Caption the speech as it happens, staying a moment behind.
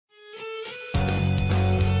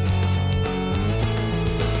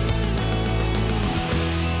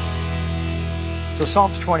So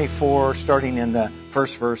Psalms 24, starting in the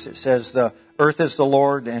first verse, it says, "The earth is the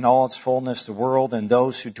Lord and all its fullness, the world and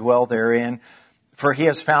those who dwell therein. For he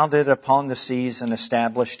has founded it upon the seas and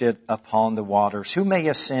established it upon the waters. Who may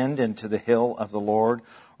ascend into the hill of the Lord,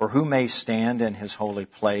 or who may stand in his holy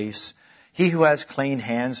place? He who has clean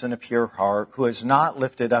hands and a pure heart, who has not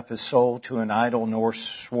lifted up his soul to an idol nor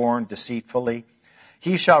sworn deceitfully,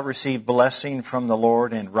 he shall receive blessing from the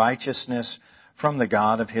Lord and righteousness from the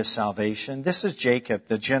God of his salvation. This is Jacob,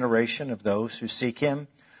 the generation of those who seek him,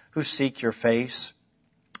 who seek your face.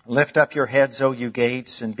 Lift up your heads, O you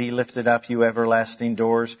gates, and be lifted up, you everlasting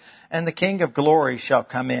doors, and the King of glory shall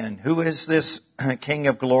come in." Who is this King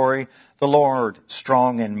of glory? The Lord,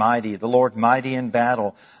 strong and mighty, the Lord mighty in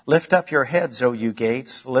battle. Lift up your heads, O you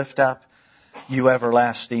gates, lift up, you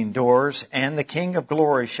everlasting doors, and the King of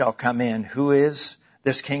glory shall come in. Who is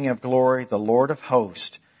this King of glory? The Lord of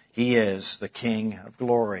hosts. He is the King of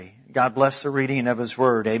glory. God bless the reading of his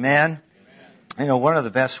word. Amen? Amen. You know, one of the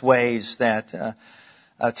best ways that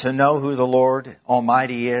to know who the Lord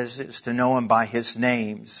Almighty is to know him by his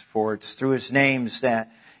names. For it's through his names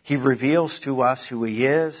that he reveals to us who he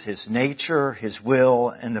is, his nature, his will,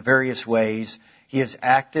 and the various ways he is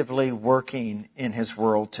actively working in his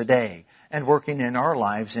world today and working in our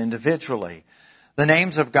lives individually. The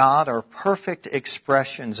names of God are perfect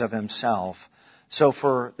expressions of himself. So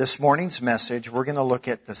for this morning's message, we're going to look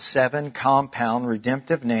at the 7 compound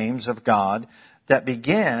redemptive names of God that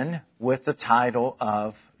begin with the title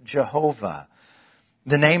of Jehovah.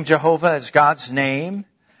 The name Jehovah is God's name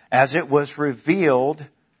as it was revealed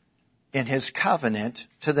in his covenant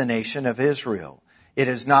to the nation of Israel. It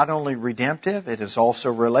is not only redemptive, it is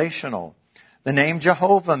also relational. The name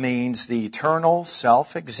Jehovah means the eternal,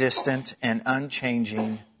 self-existent, and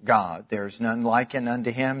unchanging God. There's none like unto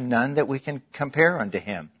him, none that we can compare unto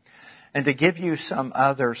him. And to give you some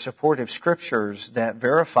other supportive scriptures that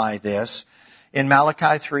verify this, in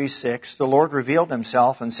Malachi 3:6, the Lord revealed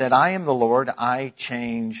himself and said, "I am the Lord, I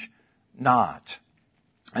change not."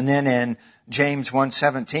 And then in James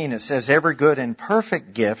 1:17, it says, "Every good and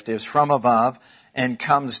perfect gift is from above and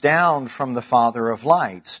comes down from the Father of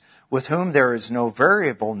lights, with whom there is no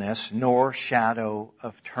variableness nor shadow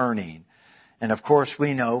of turning." And of course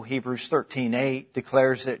we know Hebrews 13:8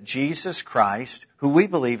 declares that Jesus Christ, who we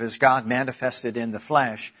believe is God manifested in the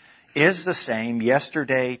flesh, is the same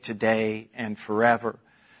yesterday, today, and forever.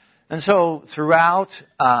 And so throughout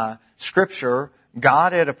Scripture,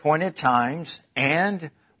 God at appointed times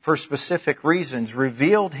and for specific reasons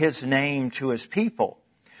revealed his name to his people.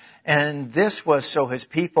 And this was so his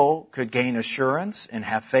people could gain assurance and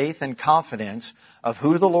have faith and confidence of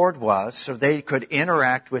who the Lord was so they could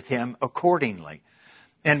interact with him accordingly.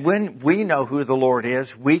 And when we know who the Lord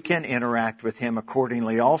is, we can interact with him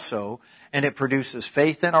accordingly also. And it produces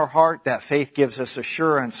faith in our heart. That faith gives us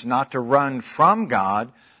assurance not to run from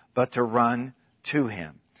God, but to run to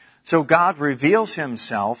him. So God reveals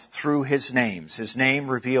himself through his names. His name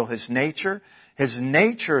reveals his nature. His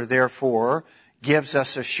nature, therefore, gives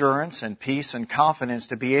us assurance and peace and confidence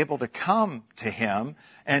to be able to come to him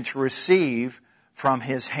and to receive from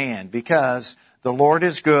his hand. Because the Lord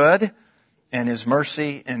is good and his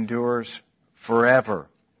mercy endures forever.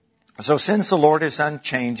 So since the Lord is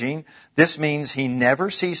unchanging, this means he never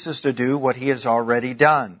ceases to do what he has already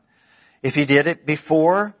done. If he did it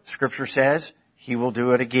before, Scripture says, he will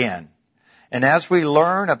do it again. And as we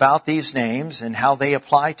learn about these names and how they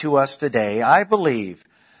apply to us today, I believe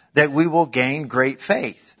that we will gain great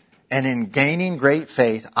faith. And in gaining great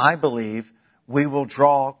faith, I believe we will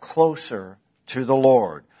draw closer to the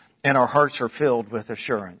Lord. And our hearts are filled with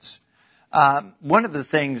assurance. One of the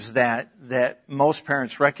things that most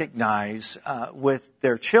parents recognize with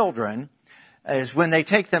their children is when they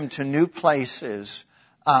take them to new places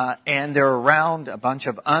and they're around a bunch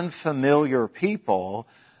of unfamiliar people,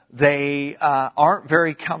 they aren't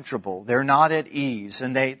very comfortable. They're not at ease.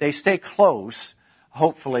 And they stay close,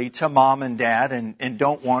 hopefully, to mom and dad and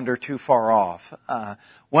don't wander too far off.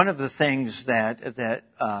 One of the things that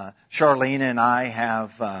Charlene and I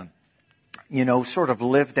have, sort of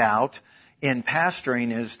lived out in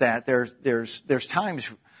pastoring is that there's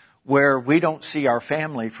times where we don't see our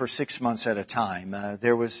family for 6 months at a time.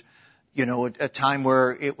 There was, a time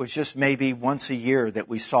where it was just maybe once a year that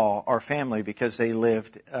we saw our family because they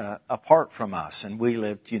lived apart from us and we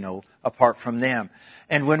lived, apart from them.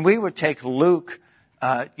 And when we would take Luke,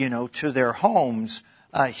 to their homes,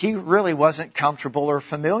 he really wasn't comfortable or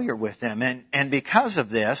familiar with them. And because of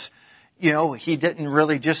this, he didn't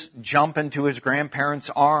really just jump into his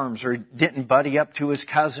grandparents' arms or didn't buddy up to his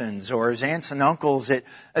cousins or his aunts and uncles. It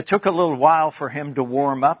took a little while for him to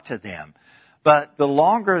warm up to them. But the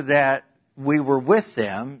longer that we were with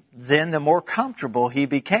them, then the more comfortable he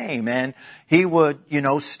became. And he would,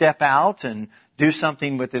 step out and do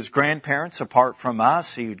something with his grandparents apart from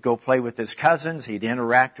us. He would go play with his cousins. He'd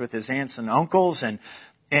interact with his aunts and uncles.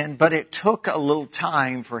 But it took a little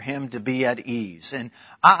time for him to be at ease. And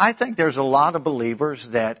I think there's a lot of believers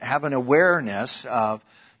that have an awareness of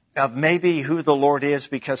maybe who the Lord is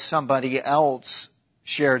because somebody else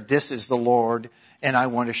shared, this is the Lord, and I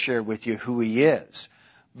want to share with you who he is.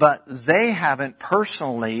 But they haven't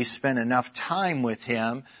personally spent enough time with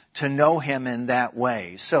him to know him in that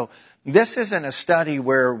way. So this isn't a study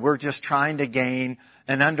where we're just trying to gain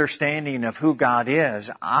an understanding of who God is.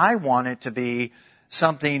 I want it to be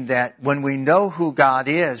something that when we know who God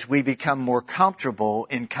is, we become more comfortable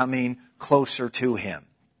in coming closer to him.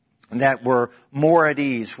 That we're more at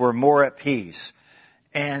ease, we're more at peace.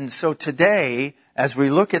 And so today, as we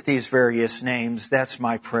look at these various names, that's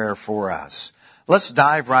my prayer for us. Let's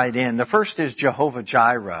dive right in. The first is Jehovah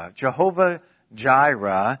Jireh. Jehovah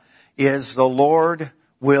Jireh is the Lord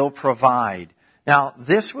will provide. Now,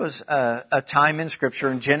 this was a time in Scripture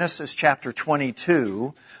in Genesis chapter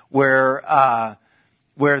 22 where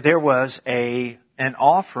there was an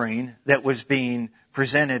offering that was being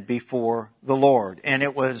presented before the Lord. And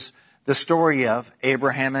it was the story of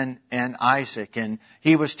Abraham and Isaac. And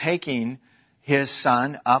he was taking his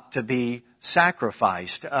son up to be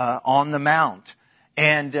sacrificed on the mount.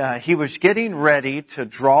 And he was getting ready to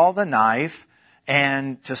draw the knife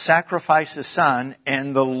and to sacrifice his son.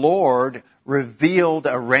 And the Lord revealed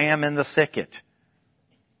a ram in the thicket.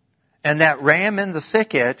 And that ram in the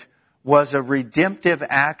thicket was a redemptive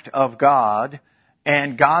act of God.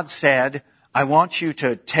 And God said, I want you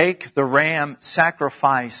to take the ram,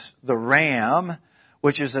 sacrifice the ram,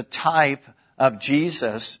 which is a type of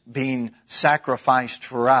Jesus being sacrificed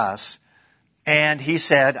for us. And he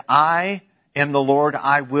said, I am the Lord,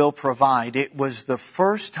 I will provide. It was the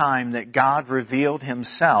first time that God revealed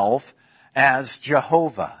himself as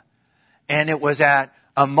Jehovah. And it was at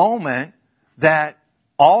a moment that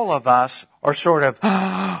all of us are sort of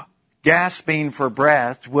gasping for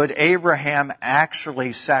breath. Would Abraham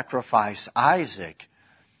actually sacrifice Isaac?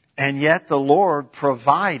 And yet the Lord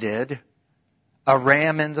provided a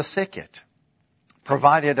ram in the thicket,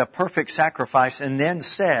 provided a perfect sacrifice, and then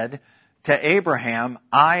said to Abraham,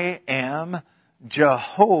 I am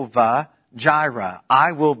Jehovah Jireh.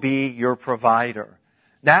 I will be your provider.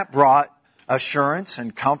 That brought assurance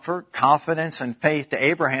and comfort, confidence and faith to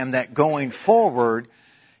Abraham that going forward,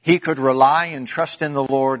 he could rely and trust in the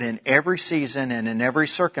Lord in every season and in every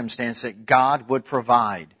circumstance that God would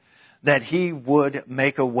provide, that he would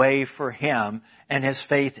make a way for him, and his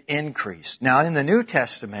faith increased. Now, in the New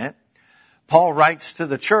Testament, Paul writes to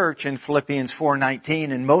the church in Philippians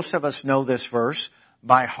 4:19, and most of us know this verse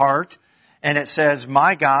by heart, and it says,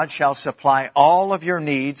 my God shall supply all of your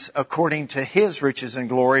needs according to his riches and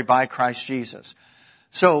glory by Christ Jesus.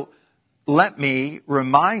 So, let me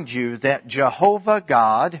remind you that Jehovah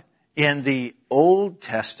God in the Old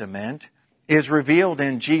Testament is revealed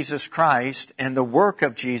in Jesus Christ and the work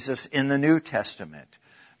of Jesus in the New Testament.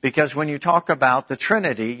 Because when you talk about the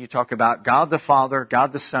Trinity, you talk about God the Father,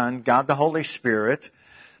 God the Son, God the Holy Spirit,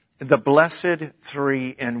 the blessed three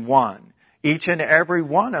in one. Each and every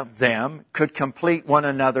one of them could complete one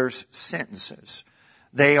another's sentences.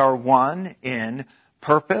 They are one in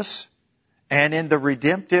purpose and in the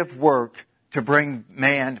redemptive work to bring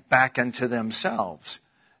man back into themselves.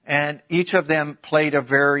 And each of them played a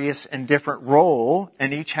various and different role,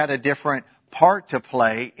 and each had a different part to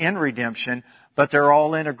play in redemption, but they're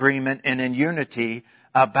all in agreement and in unity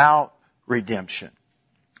about redemption.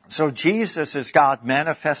 So Jesus is God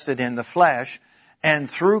manifested in the flesh, and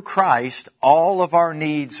through Christ, all of our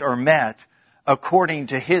needs are met according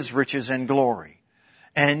to his riches and glory.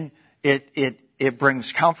 And it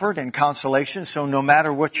brings comfort and consolation. So no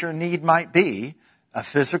matter what your need might be, a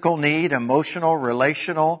physical need, emotional,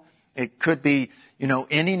 relational, it could be,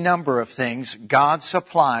 any number of things, God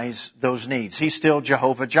supplies those needs. He's still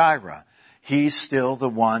Jehovah Jireh. He's still the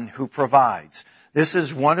one who provides. This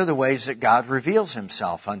is one of the ways that God reveals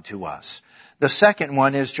himself unto us. The second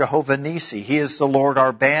one is Jehovah Nissi. He is the Lord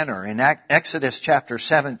our banner. In Exodus chapter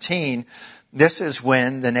 17, this is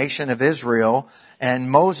when the nation of Israel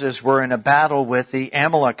and Moses were in a battle with the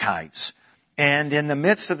Amalekites. And in the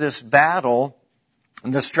midst of this battle,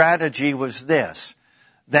 the strategy was this,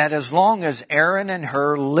 that as long as Aaron and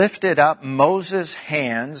Hur lifted up Moses'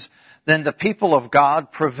 hands, then the people of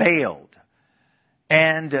God prevailed.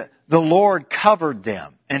 And the Lord covered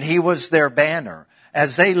them, and he was their banner.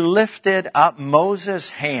 As they lifted up Moses'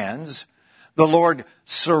 hands, The Lord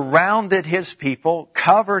surrounded His people,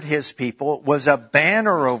 covered His people, was a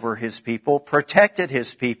banner over His people, protected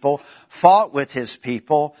His people, fought with His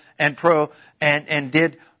people, and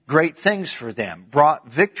did great things for them, brought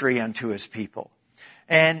victory unto His people.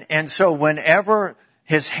 And so whenever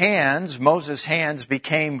Moses' hands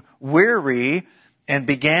became weary and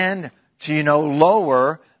began to,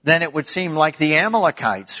 lower, then it would seem like the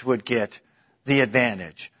Amalekites would get the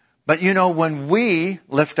advantage. But when we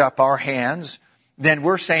lift up our hands, then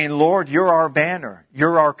we're saying, Lord, you're our banner.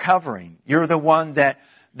 You're our covering. You're the one that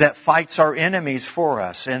fights our enemies for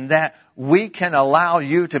us. And that we can allow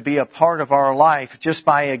you to be a part of our life just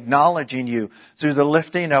by acknowledging you through the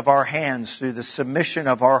lifting of our hands, through the submission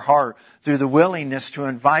of our heart, through the willingness to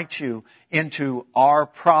invite you into our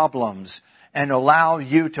problems and allow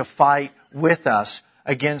you to fight with us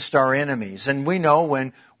against our enemies. And we know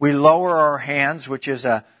when we lower our hands, which is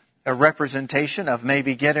a representation of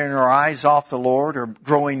maybe getting our eyes off the Lord or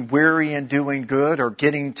growing weary in doing good or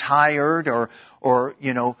getting tired or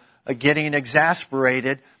getting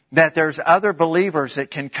exasperated, that there's other believers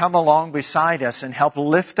that can come along beside us and help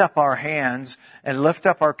lift up our hands and lift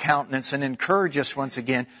up our countenance and encourage us once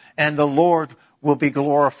again. And the Lord will be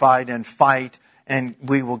glorified and fight, and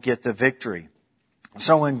we will get the victory.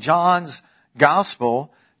 So in John's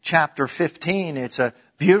Gospel, chapter 15, it's a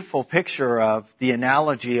beautiful picture of the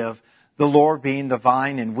analogy of the Lord being the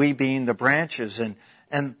vine and we being the branches.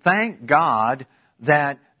 And thank God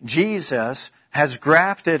that Jesus has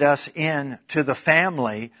grafted us into the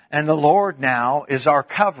family, and the Lord now is our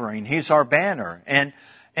covering. He's our banner. And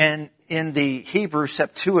in the Hebrew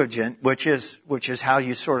Septuagint, which is how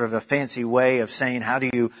you sort of a fancy way of saying how do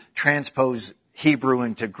you transpose Hebrew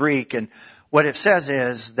into Greek, and what it says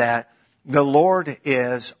is that the Lord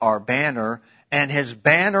is our banner, and His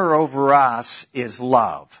banner over us is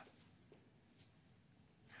love.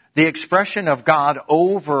 The expression of God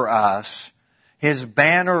over us, His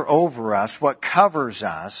banner over us, what covers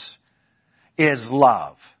us, is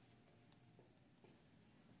love.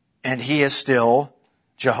 And He is still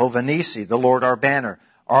Jehovah Nissi, the Lord our banner.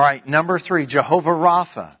 All right, number 3, Jehovah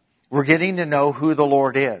Rapha. We're getting to know who the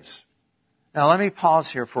Lord is. Now let me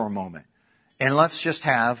pause here for a moment, and let's just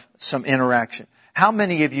have some interaction. How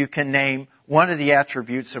many of you can name one of the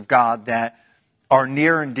attributes of God that are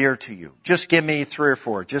near and dear to you? Just give me 3 or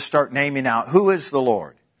 4. Just start naming out. Who is the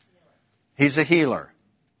Lord? He's a healer.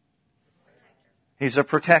 He's a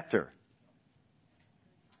protector.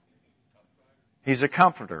 He's a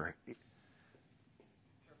comforter.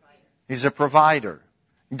 He's a provider.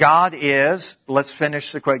 God is, let's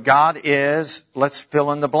finish the quote. God is, let's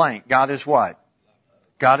fill in the blank. God is what?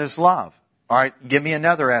 God is love. All right, give me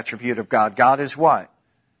another attribute of God. God is what?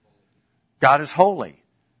 God is holy.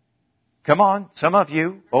 Come on, some of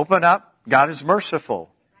you, open up. God is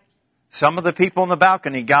merciful. Some of the people in the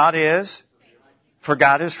balcony, God is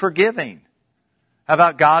forgiving. How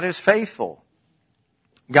about God is faithful?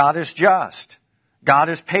 God is just. God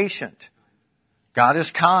is patient. God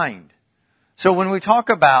is kind. So when we talk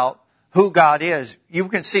about who God is, you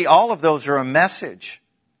can see all of those are a message.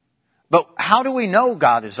 But how do we know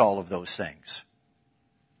God is all of those things?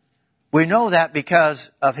 We know that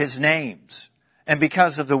because of His names and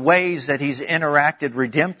because of the ways that He's interacted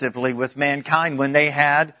redemptively with mankind when they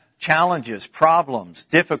had challenges, problems,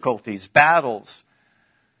 difficulties, battles,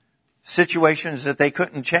 situations that they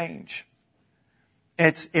couldn't change.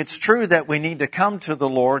 It's true that we need to come to the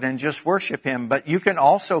Lord and just worship Him, but you can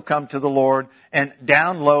also come to the Lord and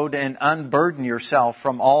download and unburden yourself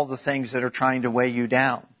from all the things that are trying to weigh you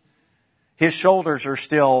down. His shoulders are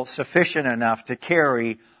still sufficient enough to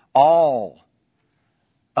carry all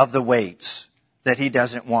of the weights that He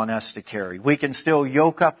doesn't want us to carry. We can still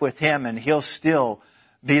yoke up with Him, and He'll still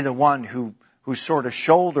be the one who sort of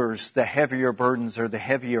shoulders the heavier burdens or the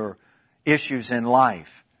heavier issues in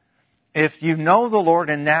life. If you know the Lord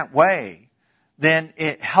in that way, then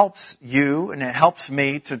it helps you and it helps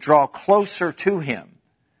me to draw closer to Him.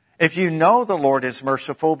 If you know the Lord is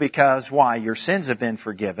merciful because, why? Your sins have been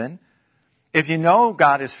forgiven. If you know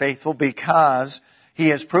God is faithful because He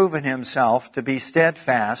has proven Himself to be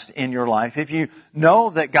steadfast in your life. If you know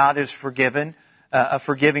that God is a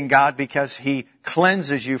forgiving God because He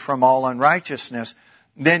cleanses you from all unrighteousness,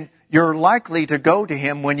 then you're likely to go to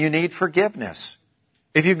Him when you need forgiveness.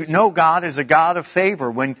 If you know God is a God of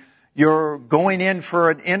favor, when you're going in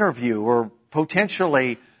for an interview or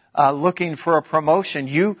potentially looking for a promotion,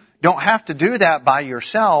 you don't have to do that by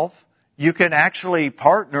yourself. You can actually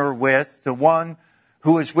partner with the one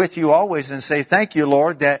who is with you always and say, thank you,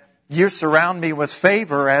 Lord, that you surround me with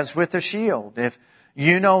favor as with a shield. If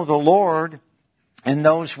you know the Lord in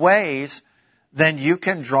those ways, then you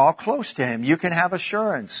can draw close to Him. You can have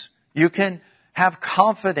assurance. You can have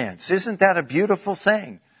confidence. Isn't that a beautiful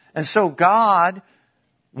thing? And so God,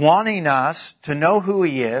 wanting us to know who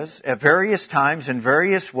He is at various times in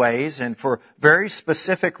various ways and for very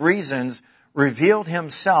specific reasons, revealed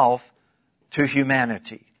Himself to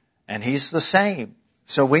humanity. And He's the same.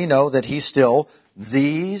 So we know that He still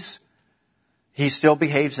behaves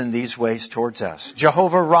in these ways towards us.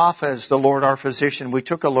 Jehovah Rapha is the Lord our physician. We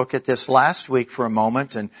took a look at this last week for a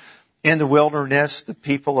moment. And in the wilderness, the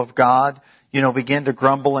people of God, began to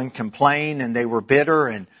grumble and complain, and they were bitter,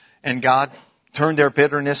 and God turned their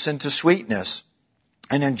bitterness into sweetness.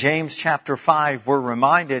 And in James chapter 5, we're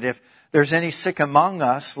reminded, if there's any sick among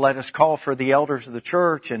us, let us call for the elders of the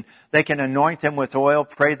church, and they can anoint them with oil,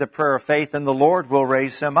 pray the prayer of faith, and the Lord will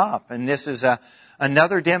raise them up. And this is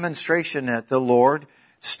another demonstration that the Lord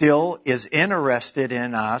still is interested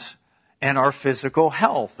in us and our physical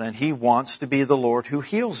health, and He wants to be the Lord who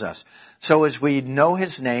heals us. So as we know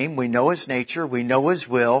His name, we know His nature, we know His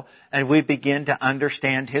will, and we begin to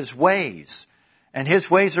understand His ways. And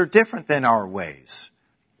His ways are different than our ways.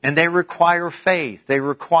 And they require faith. They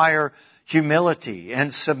require humility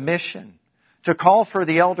and submission. To call for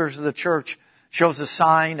the elders of the church shows a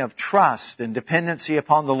sign of trust and dependency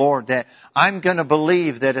upon the Lord, that I'm going to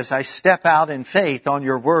believe that as I step out in faith on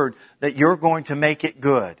your word, that you're going to make it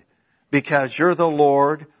good. Because you're the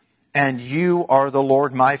Lord, and you are the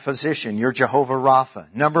Lord my physician. You're Jehovah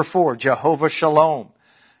Rapha. Number 4, Jehovah Shalom.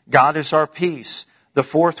 God is our peace. The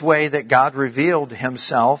fourth way that God revealed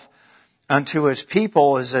Himself unto His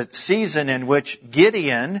people is a season in which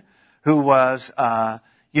Gideon, who was, a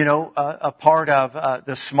part of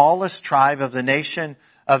the smallest tribe of the nation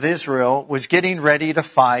of Israel, was getting ready to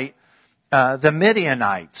fight the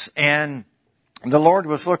Midianites. And the Lord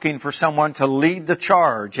was looking for someone to lead the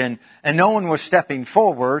charge, and no one was stepping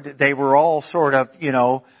forward. They were all sort of,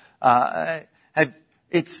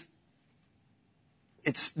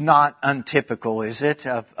 it's not untypical, is it,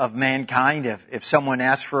 of mankind, if someone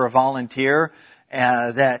asks for a volunteer,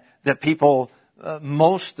 that people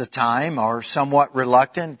most of the time are somewhat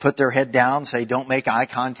reluctant, put their head down, say don't make eye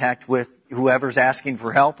contact with whoever's asking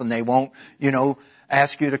for help, and they won't,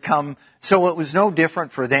 ask you to come. So it was no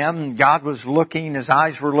different for them. God was looking, His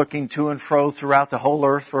eyes were looking to and fro throughout the whole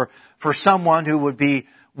earth for someone who would be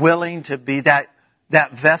willing to be that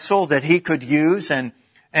vessel that He could use. And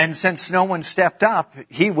since no one stepped up,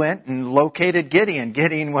 He went and located Gideon.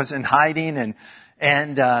 Gideon was in hiding,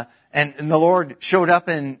 and the Lord showed up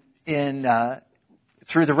in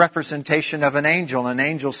through the representation of an angel. An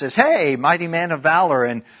angel says, "Hey, mighty man of valor,"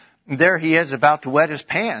 and there he is about to wet his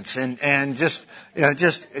pants, and and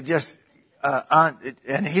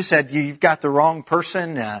he said, "You've got the wrong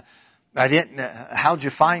person. How'd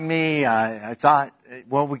you find me? I thought,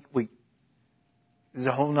 well, we there's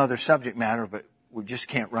a whole other subject matter, but we just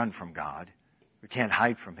can't run from God. We can't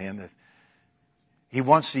hide from Him. If He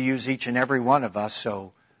wants to use each and every one of us,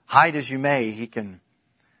 so hide as you may, He can,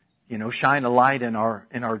 shine a light in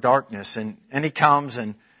our darkness." And He comes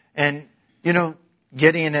and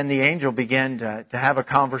Gideon and the angel begin to have a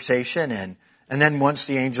conversation, and then once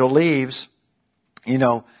the angel leaves,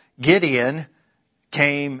 Gideon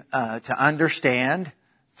came to understand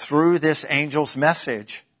through this angel's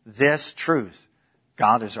message this truth: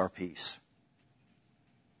 God is our peace.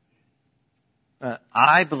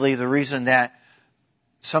 I believe the reason that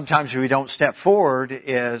sometimes we don't step forward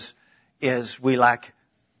is we lack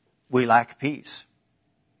peace.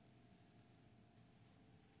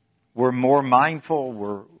 We're more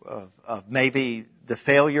mindful of maybe the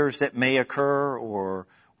failures that may occur, or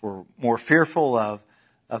we're more fearful of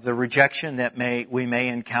the rejection that we may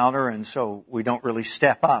encounter, and so we don't really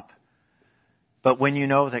step up. But when you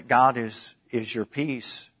know that God is your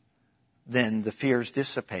peace, then the fears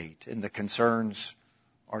dissipate and the concerns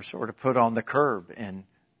are sort of put on the curb, and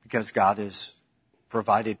because God has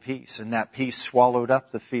provided peace, and that peace swallowed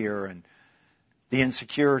up the fear and the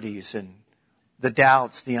insecurities and the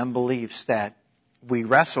doubts, the unbeliefs that we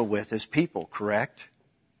wrestle with as people, correct?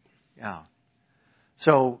 Yeah.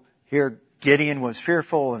 So here Gideon was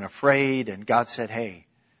fearful and afraid, and God said, "Hey,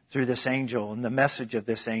 through this angel and the message of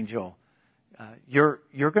this angel, you're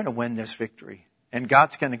going to win this victory, and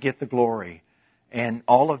God's going to get the glory." And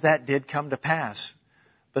all of that did come to pass.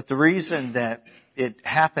 But the reason that it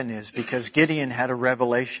happened is because Gideon had a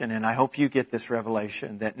revelation, and I hope you get this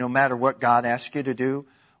revelation, that no matter what God asks you to do,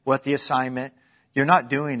 what the assignment, you're not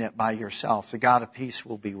doing it by yourself. The God of peace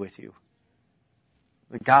will be with you.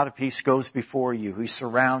 The God of peace goes before you. He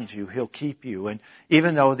surrounds you. He'll keep you. And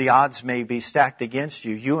even though the odds may be stacked against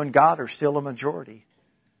you, you and God are still a majority.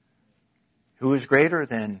 Who is greater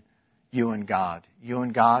than, you and God. You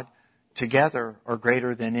and God together are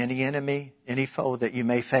greater than any enemy, any foe that you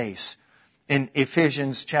may face. In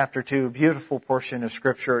Ephesians chapter 2, a beautiful portion of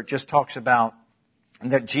Scripture, it just talks about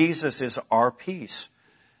that Jesus is our peace,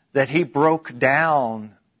 that He broke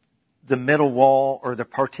down the middle wall or the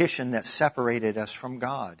partition that separated us from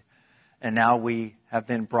God. And now we have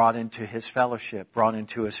been brought into His fellowship, brought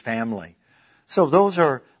into His family. So those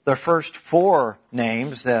are the first four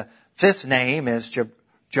names. The fifth name is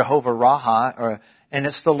Jehovah Raha, and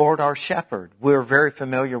it's the Lord our shepherd. We're very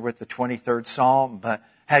familiar with the 23rd Psalm, but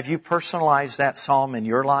have you personalized that psalm in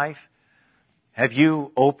your life? Have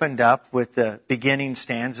you opened up with the beginning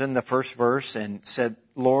stanza in the first verse and said,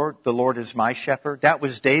 Lord, the Lord is my shepherd? That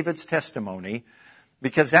was David's testimony,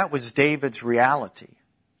 because that was David's reality.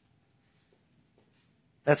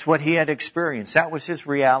 That's what he had experienced. That was his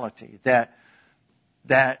reality, that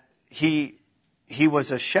he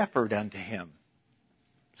was a shepherd unto him.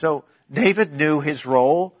 So David knew his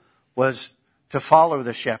role was to follow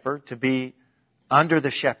the shepherd, to be under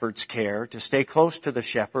the shepherd's care, to stay close to the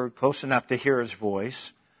shepherd, close enough to hear his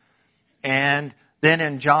voice. And then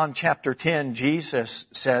in John chapter 10, Jesus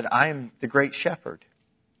said, I am the great shepherd.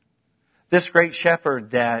 This great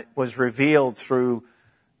shepherd that was revealed through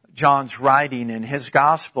John's writing in his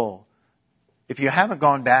gospel. If you haven't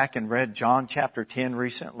gone back and read John chapter 10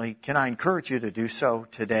 recently, can I encourage you to do so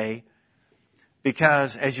today?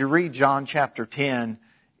 Because as you read John chapter 10,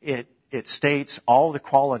 it states all the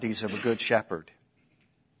qualities of a good shepherd.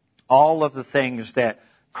 All of the things that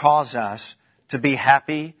cause us to be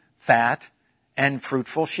happy, fat, and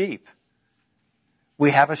fruitful sheep.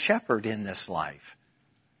 We have a shepherd in this life.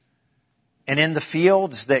 And in the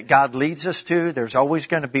fields that God leads us to, there's always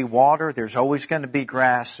going to be water, there's always going to be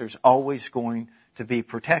grass, there's always going to be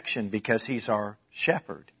protection because He's our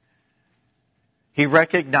shepherd. He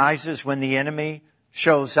recognizes when the enemy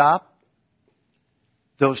shows up,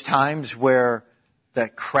 those times where the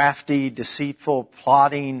crafty, deceitful,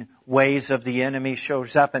 plotting ways of the enemy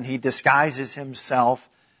shows up and he disguises himself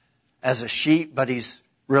as a sheep, but he's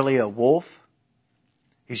really a wolf.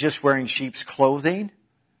 He's just wearing sheep's clothing.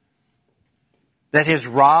 That His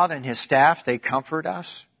rod and His staff, they comfort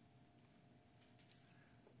us.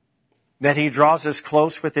 That He draws us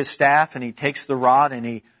close with His staff and He takes the rod and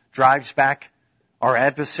He drives back our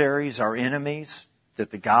adversaries, our enemies.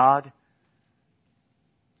 That the God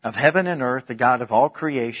of heaven and earth, the God of all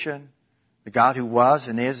creation, the God who was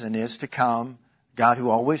and is to come, God who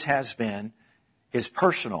always has been, is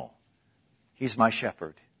personal. He's my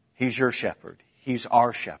shepherd. He's your shepherd. He's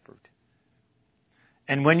our shepherd.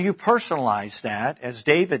 And when you personalize that, as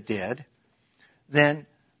David did, then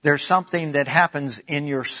there's something that happens in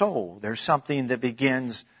your soul. There's something that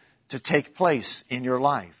begins to take place in your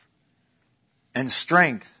life. And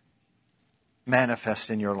strength manifests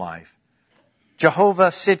in your life. Jehovah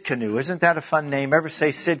Sidkenu. Isn't that a fun name? Ever say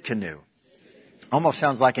Sidkenu? Almost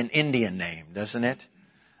sounds like an Indian name, doesn't it?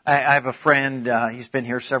 I have a friend, he's been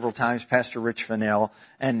here several times, Pastor Rich Fennell,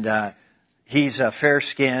 and he's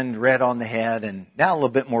fair-skinned, red on the head, and now a little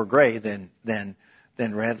bit more gray than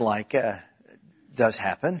red, like does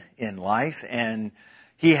happen in life. And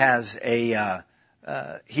he has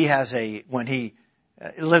when he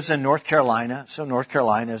lives in North Carolina. So North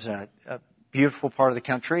Carolina is a beautiful part of the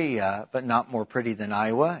country, but not more pretty than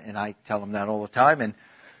Iowa. And I tell him that all the time.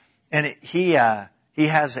 And he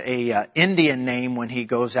has a Indian name when he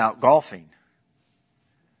goes out golfing.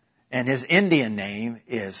 And his Indian name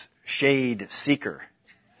is Shade Seeker.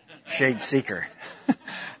 Shade Seeker.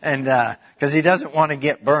 And, cause he doesn't want to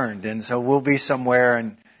get burned. And so we'll be somewhere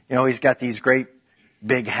and, he's got these great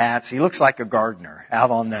big hats. He looks like a gardener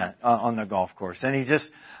out on the golf course. And he's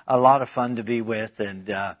just a lot of fun to be with. And,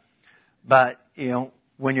 but,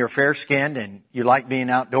 when you're fair skinned and you like being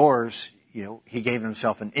outdoors, he gave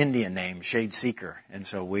himself an Indian name, Shade Seeker. And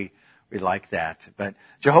so we like that. But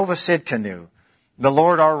Jehovah Sidkenu, the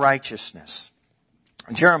Lord our righteousness.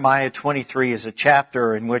 Jeremiah 23 is a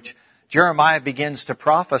chapter in which Jeremiah begins to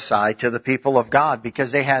prophesy to the people of God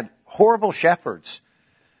because they had horrible shepherds.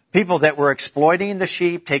 People that were exploiting the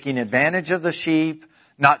sheep, taking advantage of the sheep,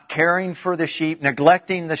 not caring for the sheep,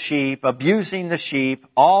 neglecting the sheep, abusing the sheep,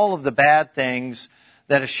 all of the bad things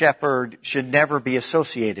that a shepherd should never be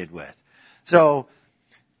associated with. So,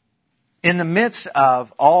 in the midst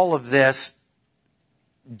of all of this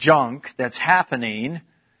junk that's happening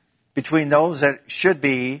between those that should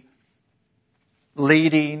be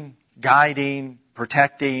leading, guiding,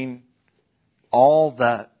 protecting, all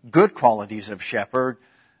the good qualities of shepherd,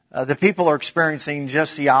 the people are experiencing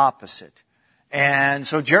just the opposite. And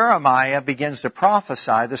so Jeremiah begins to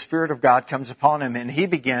prophesy. The Spirit of God comes upon him and he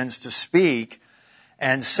begins to speak.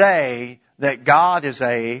 and say that God is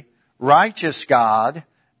a righteous God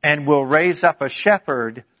and will raise up a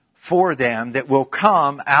shepherd for them that will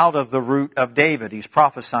come out of the root of David. He's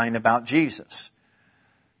prophesying about Jesus.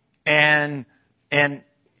 And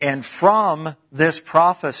from this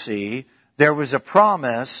prophecy, there was a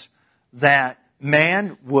promise that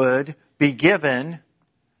man would be given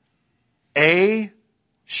a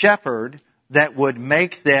shepherd that would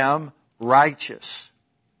make them righteous.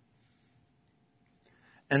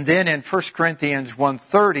 And then in 1 Corinthians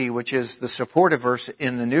 1:30, which is the supportive verse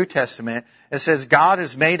in the New Testament, it says, God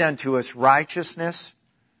has made unto us righteousness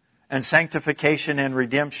and sanctification and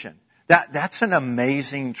redemption. That's an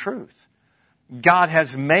amazing truth. God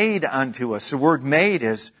has made unto us. The word made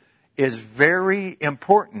is very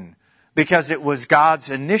important because it was God's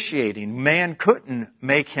initiating. Man couldn't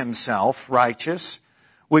make himself righteous.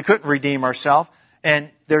 We couldn't redeem ourselves. And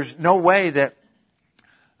there's no way that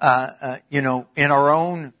in our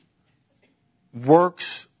own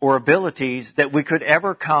works or abilities that we could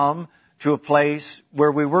ever come to a place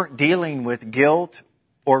where we weren't dealing with guilt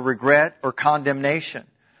or regret or condemnation.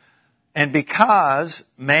 And because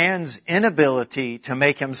man's inability to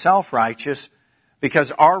make himself righteous,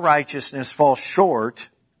 because our righteousness falls short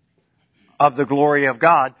of the glory of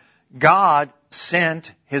God, God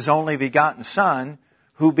sent His only begotten Son,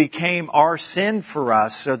 who became our sin for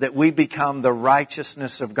us so that we become the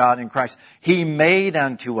righteousness of God in Christ. He made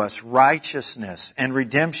unto us righteousness and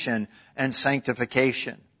redemption and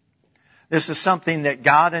sanctification. This is something that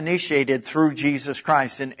God initiated through Jesus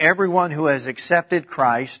Christ. And everyone who has accepted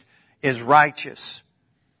Christ is righteous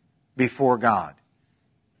before God.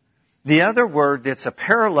 The other word that's a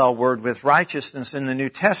parallel word with righteousness in the New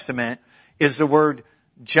Testament is the word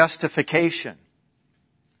justification.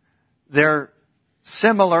 They're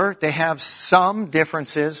similar. They have some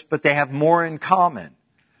differences, but they have more in common.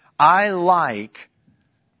 I like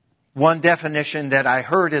one definition that I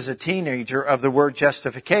heard as a teenager of the word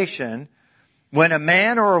justification. When a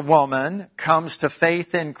man or a woman comes to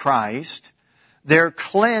faith in Christ, they're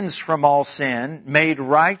cleansed from all sin, made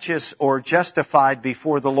righteous or justified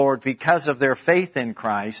before the Lord because of their faith in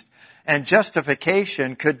Christ. And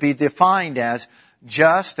justification could be defined as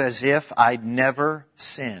just as if I'd never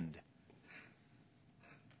sinned.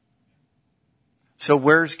 So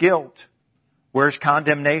where's guilt? Where's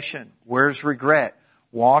condemnation? Where's regret?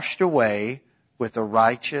 Washed away with the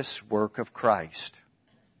righteous work of Christ.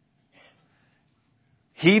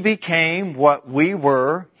 He became what we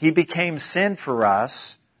were. He became sin for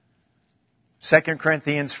us. 2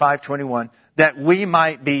 Corinthians 5:21, that we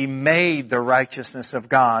might be made the righteousness of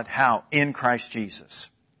God. How? In Christ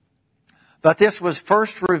Jesus. But this was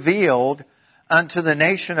first revealed unto the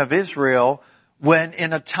nation of Israel when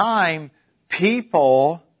in a time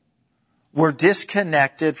people were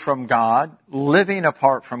disconnected from God, living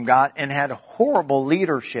apart from God, and had horrible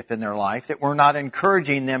leadership in their life that were not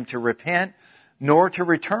encouraging them to repent nor to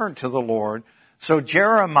return to the Lord. So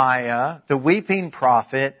Jeremiah, the weeping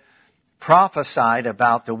prophet, prophesied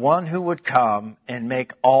about the one who would come and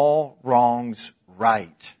make all wrongs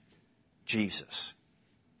right, Jesus.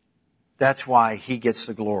 That's why He gets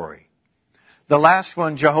the glory. The last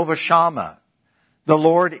one, Jehovah Shammah. The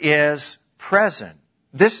Lord is present.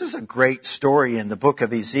 This is a great story in the book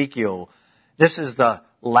of Ezekiel. This is the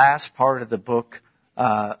last part of the book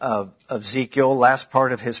of Ezekiel, last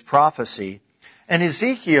part of his prophecy. And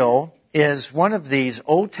Ezekiel is one of these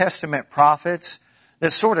Old Testament prophets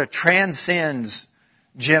that sort of transcends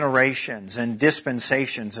generations and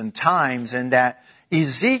dispensations and times, in that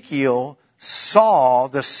Ezekiel saw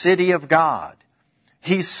the city of God.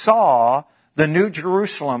 He saw the New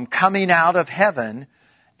Jerusalem coming out of heaven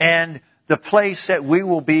and the place that we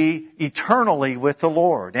will be eternally with the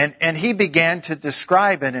Lord. And he began to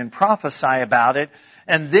describe it and prophesy about it.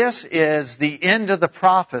 And this is the end of the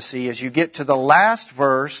prophecy as you get to the last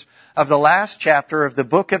verse of the last chapter of the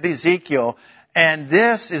book of Ezekiel. And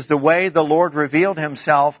this is the way the Lord revealed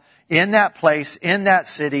Himself in that place, in that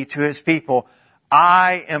city, to His people.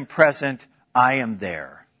 I am present. I am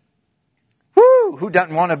there. Woo! Who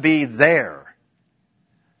doesn't want to be there?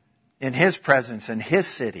 In His presence, in His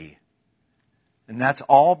city. And that's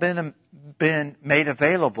all been made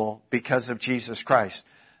available because of Jesus Christ.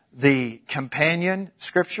 The companion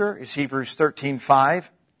scripture is Hebrews 13:5,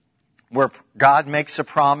 where God makes a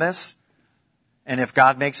promise. And if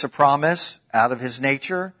God makes a promise out of His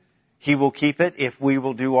nature, He will keep it if we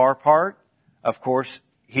will do our part. Of course,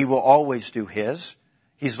 He will always do His.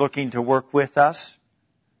 He's looking to work with us.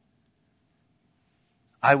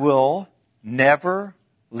 I will never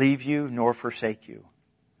leave you nor forsake you.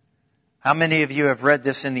 How many of you have read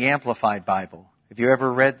this in the Amplified Bible? Have you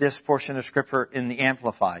ever read this portion of Scripture in the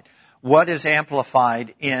Amplified? What is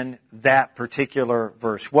amplified in that particular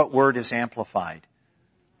verse? What word is amplified?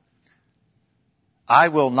 I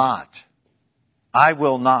will not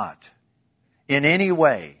in any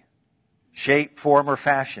way, shape, form, or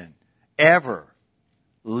fashion ever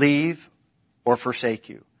leave or forsake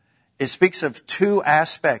you. It speaks of two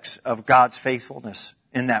aspects of God's faithfulness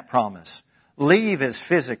in that promise. Leave is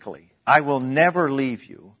physically. I will never leave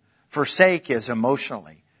you. Forsake is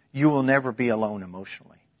emotionally. You will never be alone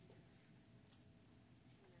emotionally.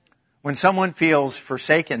 When someone feels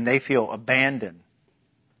forsaken, they feel abandoned,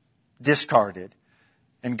 discarded.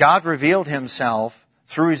 And God revealed Himself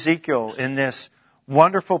through Ezekiel in this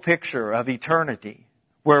wonderful picture of eternity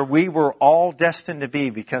where we were all destined to be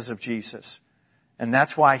because of Jesus. And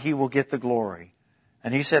that's why He will get the glory.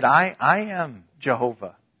 And He said, I am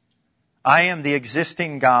Jehovah. I am the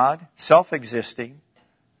existing God, self-existing.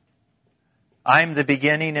 I am the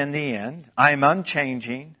beginning and the end. I am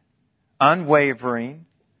unchanging, unwavering.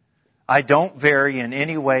 I don't vary in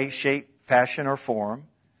any way, shape, fashion, or form.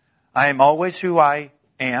 I am always who I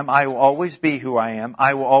am. I will always be who I am.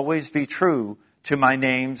 I will always be true to my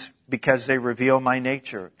names because they reveal my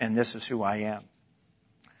nature, and this is who I am.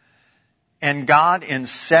 And God, in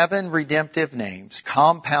 7 redemptive names,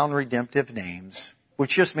 compound redemptive names,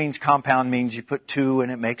 which just means compound means you put 2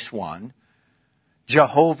 and it makes 1.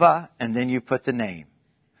 Jehovah, and then you put the name.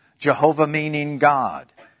 Jehovah meaning God,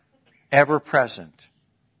 ever present,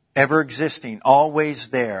 ever existing, always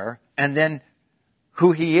there, and then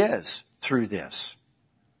who He is through this.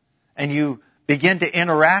 And you begin to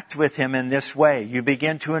interact with Him in this way. You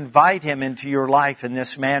begin to invite Him into your life in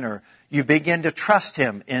this manner. You begin to trust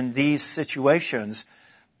Him in these situations.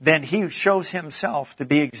 Then He shows Himself to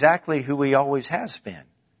be exactly who He always has been.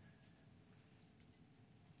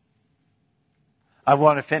 I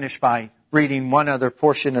want to finish by reading one other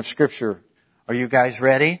portion of Scripture. Are you guys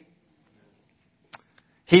ready?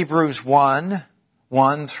 Hebrews 1,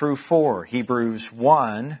 1 through 4. Hebrews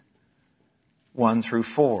 1, 1 through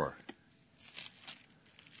 4.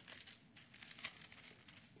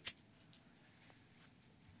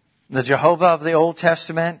 The Jehovah of the Old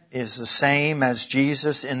Testament is the same as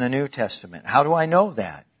Jesus in the New Testament. How do I know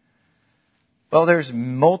that? Well, there's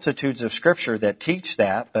multitudes of Scripture that teach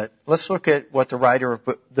that, but let's look at what the writer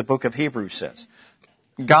of the book of Hebrews says.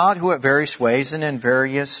 God, who at various ways and in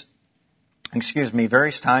various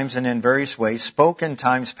times and in various ways spoke in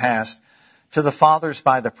times past to the fathers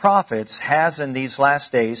by the prophets, has in these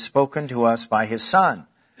last days spoken to us by His Son,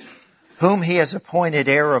 whom He has appointed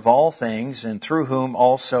heir of all things, and through whom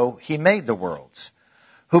also He made the worlds,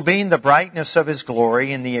 who being the brightness of His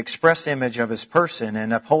glory and the express image of His person,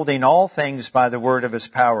 and upholding all things by the word of His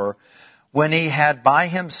power, when He had by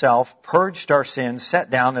Himself purged our sins, sat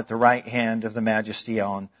down at the right hand of the Majesty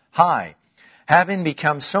on high, having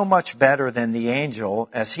become so much better than the angel,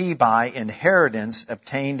 as He by inheritance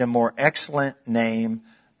obtained a more excellent name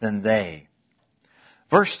than they.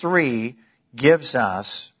 Verse 3 gives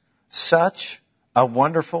us such a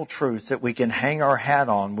wonderful truth that we can hang our hat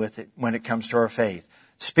on with it when it comes to our faith.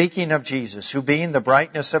 Speaking of Jesus, who being the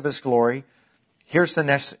brightness of His glory, here's the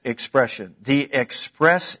next expression, the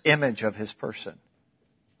express image of His person,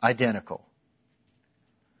 identical.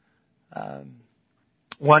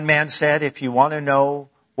 One man said, if you want to know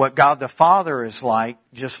what God the Father is like,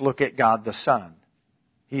 just look at God the Son.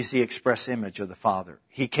 He's the express image of the Father.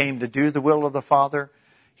 He came to do the will of the Father.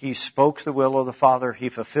 He spoke the will of the Father. He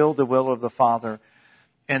fulfilled the will of the Father.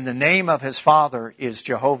 And the name of His Father is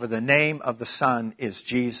Jehovah. The name of the Son is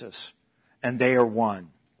Jesus. And they are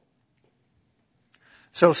one.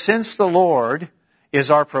 So since the Lord is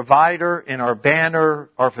our provider and our banner,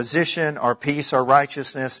 our physician, our peace, our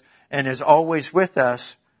righteousness, and is always with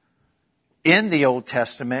us in the Old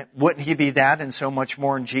Testament, wouldn't He be that and so much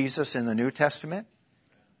more in Jesus in the New Testament?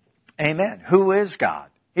 Amen. Who is God?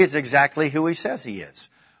 He is exactly who He says He is.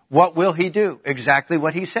 What will He do? Exactly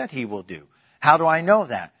what He said He will do. How do I know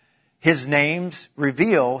that? His names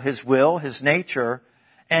reveal His will, His nature,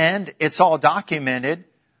 and it's all documented.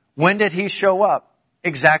 When did He show up?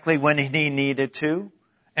 Exactly when He needed to.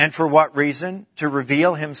 And for what reason? To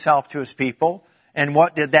reveal Himself to His people. And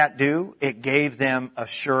what did that do? It gave them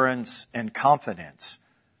assurance and confidence.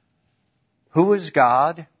 Who is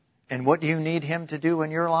God? And what do you need Him to do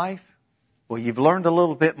in your life? Well, you've learned a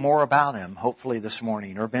little bit more about Him, hopefully this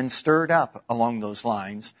morning, or been stirred up along those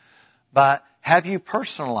lines. But have you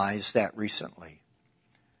personalized that recently?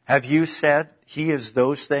 Have you said He is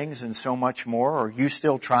those things and so much more? Or are you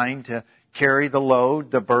still trying to carry the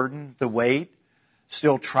load, the burden, the weight?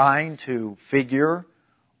 Still trying to figure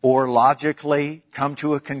or logically come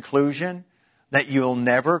to a conclusion that you'll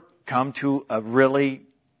never come to a really,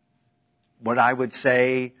 what I would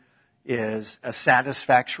say is a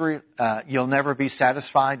satisfactory, you'll never be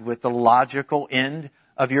satisfied with the logical end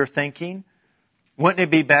of your thinking? Wouldn't it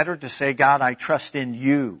be better to say, God, I trust in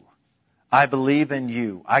you. I believe in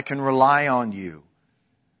you. I can rely on you.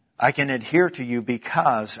 I can adhere to you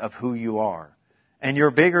because of who you are. And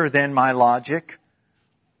you're bigger than my logic.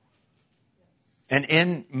 And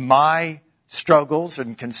in my struggles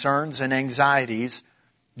and concerns and anxieties,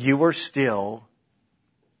 you are still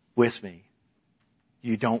with me.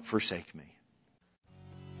 You don't forsake me.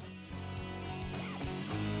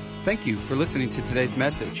 Thank you for listening to today's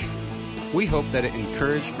message. We hope that it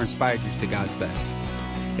encouraged or inspired you to God's best.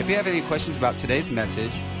 If you have any questions about today's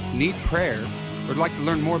message, need prayer, or would like to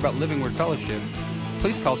learn more about Living Word Fellowship,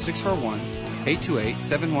 please call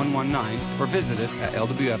 641-828-7119 or visit us at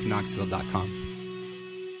lwfknoxville.com.